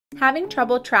Having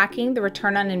trouble tracking the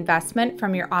return on investment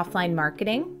from your offline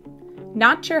marketing?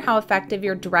 Not sure how effective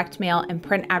your direct mail and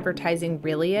print advertising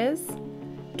really is?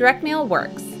 Direct mail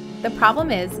works. The problem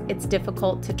is it's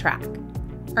difficult to track.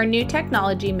 Our new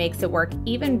technology makes it work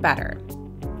even better.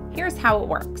 Here's how it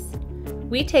works.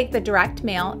 We take the direct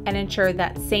mail and ensure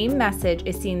that same message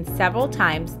is seen several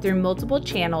times through multiple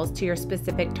channels to your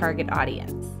specific target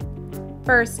audience.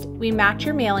 First, we match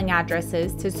your mailing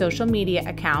addresses to social media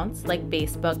accounts like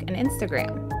Facebook and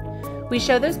Instagram. We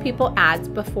show those people ads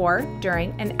before,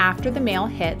 during, and after the mail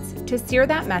hits to sear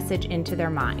that message into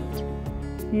their mind.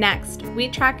 Next, we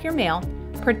track your mail,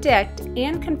 predict,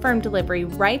 and confirm delivery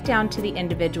right down to the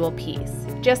individual piece,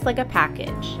 just like a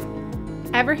package.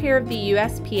 Ever hear of the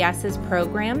USPS's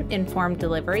program, Informed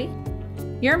Delivery?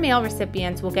 Your mail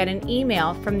recipients will get an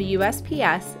email from the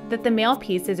USPS that the mail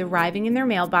piece is arriving in their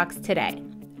mailbox today,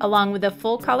 along with a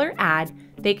full-color ad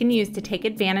they can use to take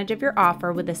advantage of your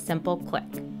offer with a simple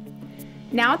click.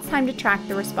 Now it's time to track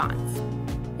the response.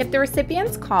 If the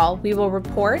recipients call, we will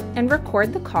report and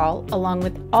record the call along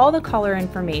with all the caller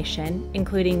information,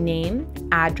 including name,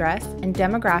 address, and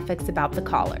demographics about the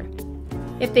caller.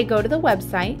 If they go to the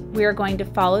website, we are going to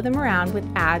follow them around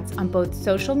with ads on both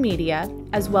social media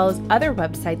as well as other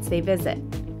websites they visit.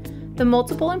 The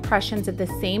multiple impressions of the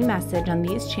same message on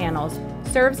these channels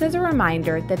serves as a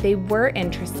reminder that they were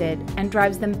interested and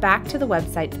drives them back to the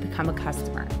website to become a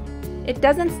customer. It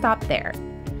doesn't stop there.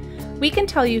 We can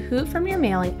tell you who from your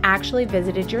mailing actually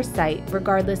visited your site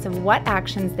regardless of what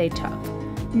actions they took.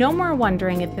 No more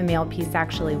wondering if the mail piece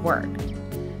actually worked.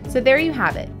 So there you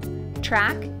have it.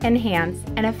 Track, enhance,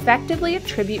 and effectively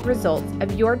attribute results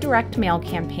of your direct mail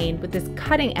campaign with this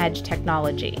cutting-edge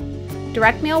technology.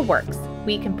 Direct mail works.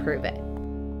 We can prove it.